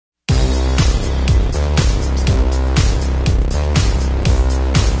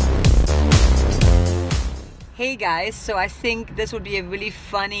Hey guys, so I think this would be a really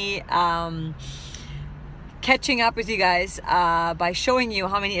funny catching up with you guys by showing you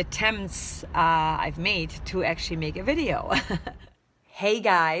how many attempts I've made to actually make a video. Hey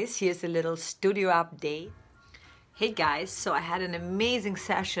guys, here's a little studio update. Hey guys, so I had an amazing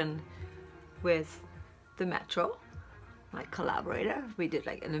session with the Metro, my collaborator. We did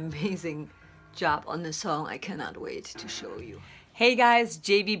like an amazing job on the song. I cannot wait to show you. Hey guys,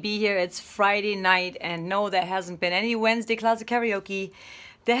 JVB here. It's Friday night, and no, there hasn't been any Wednesday classic karaoke.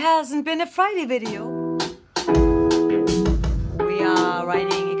 There hasn't been a Friday video. We are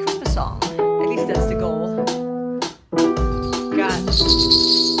writing a Christmas song. At least that's the goal. Got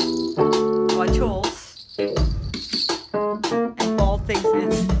our tools and all things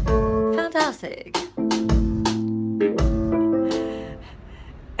is fantastic.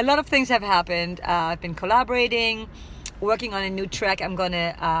 A lot of things have happened. I've been collaborating, working on a new track I'm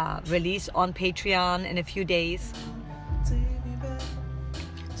gonna release on Patreon in a few days.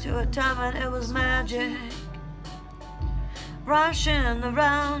 To a time when it was magic, rushing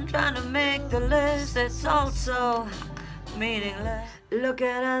around trying to make the list. It's also meaningless. Look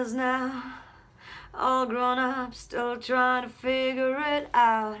at us now, all grown up, still trying to figure it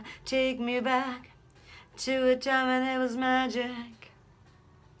out. Take me back to a time when it was magic,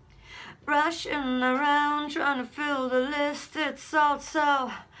 rushing around trying to fill the list. It's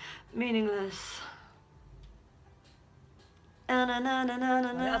also meaningless.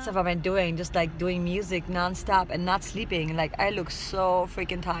 That's what I've been doing, just like doing music non-stop and not sleeping. Like I look so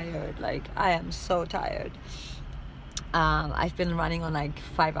freaking tired. Like I am so tired. I've been running on like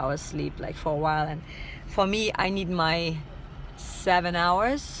 5 hours sleep like for a while, and for me I need my 7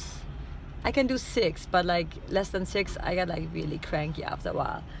 hours. I can do 6, but like less than 6 I get like really cranky after a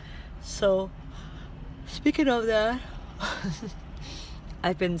while. So speaking of that,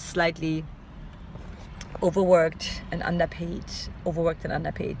 I've been slightly overworked and underpaid. Do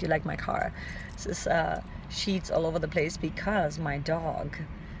you like my car? This is sheets all over the place because my dog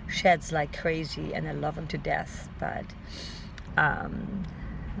sheds like crazy and I love him to death, but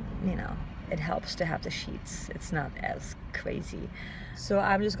you know, it helps to have the sheets. It's not as crazy. So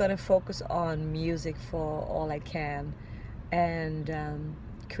I'm just gonna focus on music for all I can and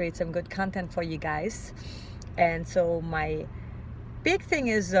create some good content for you guys. And so my big thing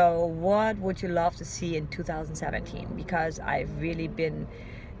is though, what would you love to see in 2017? Because I've really been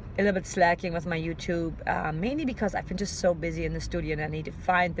a little bit slacking with my YouTube, mainly because I've been just so busy in the studio and I need to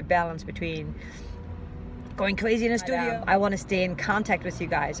find the balance between going crazy in the studio. I want to stay in contact with you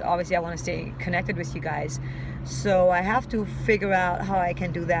guys. Obviously I want to stay connected with you guys, so I have to figure out how I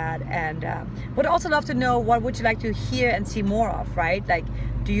can do that. And would also love to know, what would you like to hear and see more of, right? Like,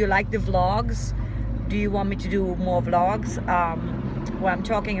 do you like the vlogs? Do you want me to do more vlogs where I'm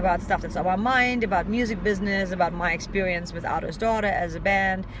talking about stuff that's on my mind, about music business, about my experience with Otto's Daughter as a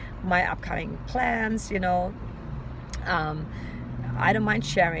band, my upcoming plans, you know. I don't mind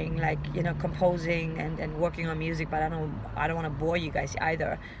sharing, like, you know, composing and working on music, but I don't want to bore you guys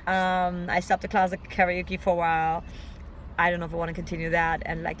either. I stopped the classic karaoke for a while. I don't know if I want to continue that,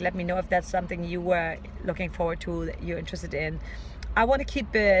 and like, let me know if that's something you were looking forward to, that you're interested in. I want to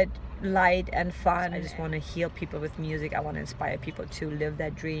keep it light and fun. I just want to heal people with music. I want to inspire people to live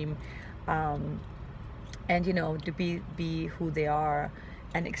that dream, and you know, to be who they are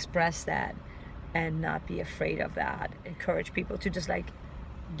and express that and not be afraid of that. Encourage people to just like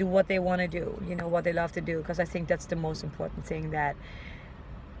do what they want to do, you know, what they love to do, because I think that's the most important thing. That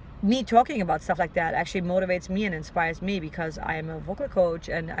me talking about stuff like that actually motivates me and inspires me, because I am a vocal coach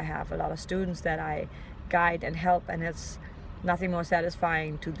and I have a lot of students that I guide and help, and it's nothing more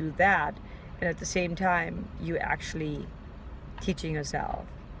satisfying to do that, and at the same time you actually teaching yourself,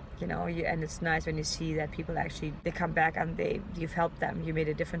 you know. And it's nice when you see that people actually, they come back and you've helped them, you made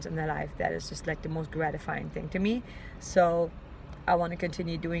a difference in their life. That is just like the most gratifying thing to me. So I want to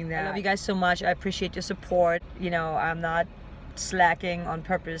continue doing that. I love you guys so much. I appreciate your support. You know, I'm not slacking on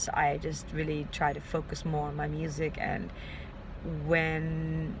purpose. I just really try to focus more on my music, and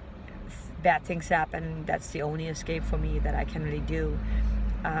when bad things happen, that's the only escape for me that I can really do.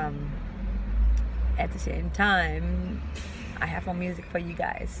 At the same time, I have more music for you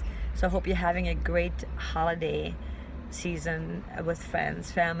guys. So I hope you're having a great holiday season with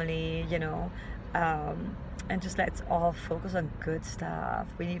friends, family, you know, and just let's all focus on good stuff.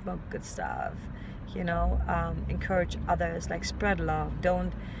 We need more good stuff, you know. Encourage others, like spread love.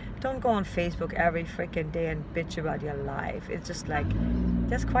 Don't go on Facebook every freaking day and bitch about your life. It's just like,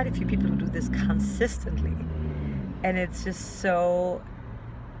 there's quite a few people who do this consistently, and it's just so,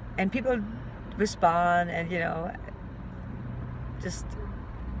 and people respond, and you know, just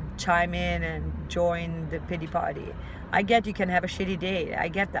chime in and join the pity party. I get you can have a shitty day. I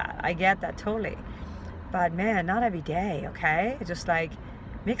get that totally. But man, not every day, okay? Just like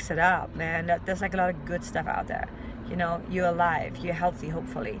mix it up, man. There's like a lot of good stuff out there. You know, you're alive, you're healthy,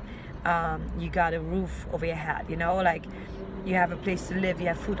 hopefully. You got a roof over your head, you know, like you have a place to live, you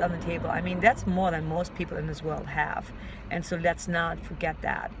have food on the table. I mean, that's more than most people in this world have. And so let's not forget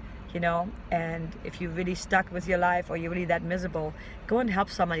that, you know. And if you're really stuck with your life or you're really that miserable, go and help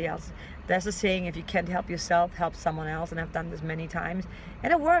somebody else. There's a saying, if you can't help yourself, help someone else. And I've done this many times.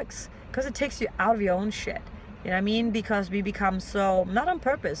 And it works because it takes you out of your own shit. You know what I mean? Because we become so, not on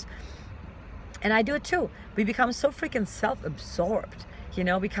purpose, and I do it too, we become so freaking self-absorbed. You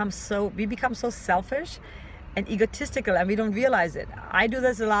know, we become so selfish and egotistical, and we don't realize it. I do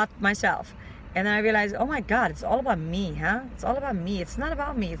this a lot myself. And then I realize, oh my God, it's all about me, huh? It's all about me. It's not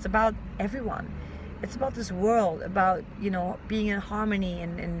about me. It's about everyone. It's about this world, about, you know, being in harmony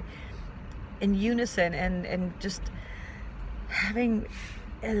and in unison and just having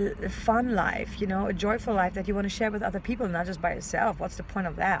a fun life, you know, a joyful life that you want to share with other people, not just by yourself. What's the point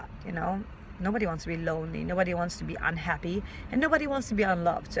of that, you know? Nobody wants to be lonely, nobody wants to be unhappy, and nobody wants to be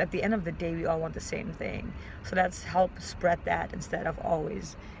unloved. So at the end of the day, we all want the same thing. So let's help spread that instead of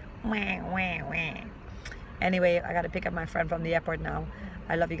always wah, wah, wah. Anyway, I gotta pick up my friend from the airport now.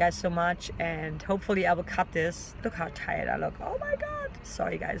 I love you guys so much, and hopefully I will cut this. Look how tired I look. Oh my God.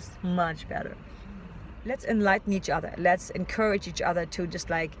 Sorry guys, much better. Let's enlighten each other. Let's encourage each other to just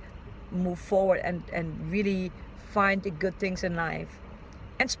like move forward and really find the good things in life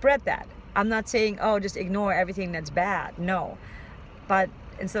and spread that. I'm not saying, oh, just ignore everything that's bad. No. But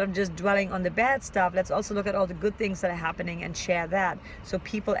instead of just dwelling on the bad stuff, let's also look at all the good things that are happening and share that. So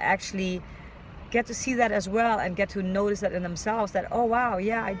people actually get to see that as well and get to notice that in themselves, that, oh, wow,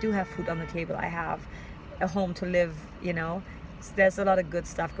 yeah, I do have food on the table. I have a home to live, you know. So there's a lot of good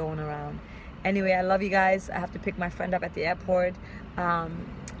stuff going around. Anyway, I love you guys. I have to pick my friend up at the airport.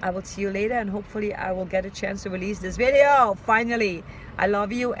 I will see you later, and hopefully I will get a chance to release this video finally. I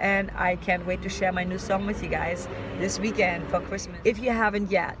love you, and I can't wait to share my new song with you guys this weekend for Christmas. If you haven't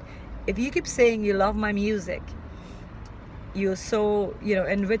yet, if you keep saying you love my music, you're so, you know,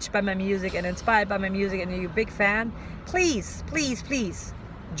 enriched by my music and inspired by my music, and you're a big fan, please, please, please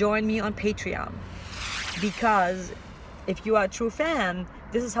join me on Patreon. Because if you are a true fan,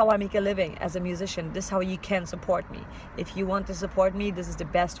 this is how I make a living as a musician. This is how you can support me. If you want to support me, this is the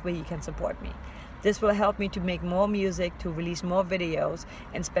best way you can support me. This will help me to make more music, to release more videos,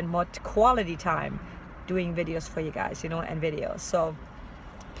 and spend more quality time doing videos for you guys, you know, and videos. So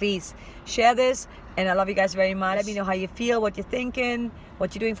please share this, and I love you guys very much. Let me know how you feel, what you're thinking,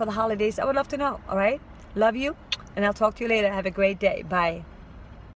 what you're doing for the holidays. I would love to know, all right? Love you, and I'll talk to you later. Have a great day. Bye.